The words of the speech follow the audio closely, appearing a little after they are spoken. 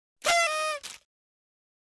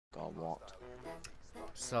what?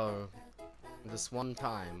 So, this one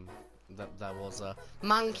time that there was a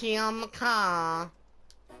monkey on the car.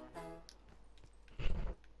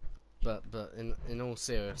 But in all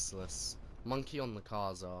seriousness, monkey on the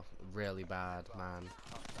cars are really bad, man.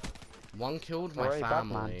 One killed my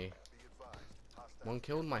family. One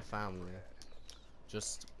killed my family.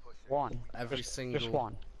 Just one. Every single. Just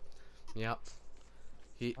one. Yep.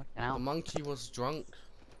 The monkey was drunk.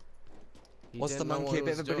 Was the monkey a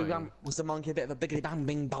bit of a biggity bam? Was the monkey a bit of a biggity bam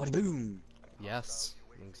bing bada boom? Yes,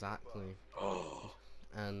 exactly.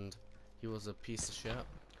 And he was a piece of shit.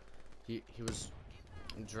 He was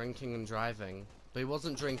drinking and driving, but he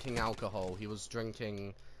wasn't drinking alcohol. He was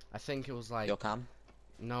drinking, I think it was like Yokam?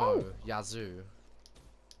 No, Yazoo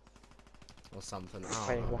or something.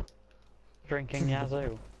 I don't know. Drinking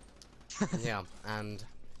Yazoo. Yeah, and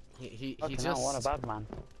he just hell, what a bad man.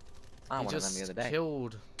 I wanted them the other day.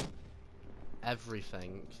 Killed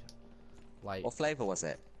everything. Like, what flavor was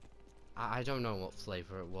it? I don't know what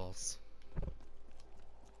flavor it was.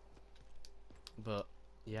 But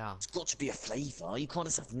yeah. It's got to be a flavor. You can't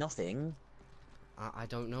just have nothing. I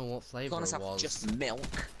don't know what flavor you can't it was. Just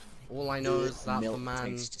milk. All I know is that milk the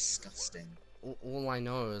man. Tastes disgusting. All I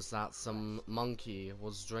know is that some monkey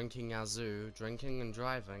was drinking Yazoo, drinking and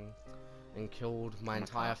driving, and killed my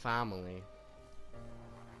entire family.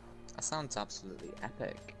 That sounds absolutely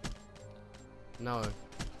epic. No,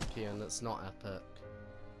 Kian, it's not epic.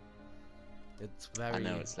 It's very. I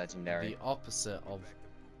know, it's legendary. The opposite of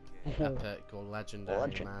epic or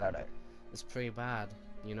legendary, man. It's pretty bad,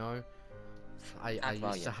 you know. I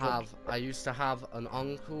used to have an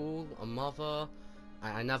uncle, a mother.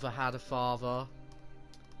 I never had a father.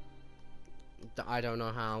 I don't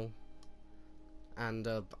know how. And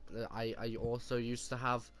I also used to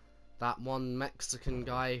have that one Mexican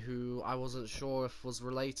guy who I wasn't sure if was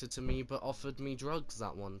related to me, but offered me drugs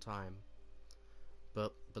that one time.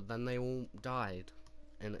 But then they all died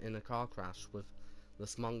in a car crash with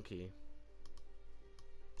this monkey.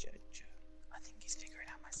 Jojo, I think he's figuring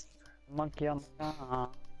out my secret. Monkey on the car.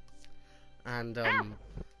 And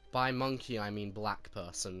by monkey I mean black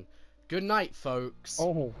person. Good night, folks.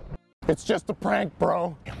 Oh. It's just a prank,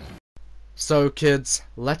 bro. So kids,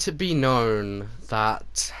 let it be known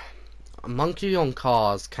that a monkey on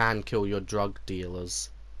cars can kill your drug dealers.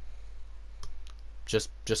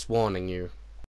 Just warning you.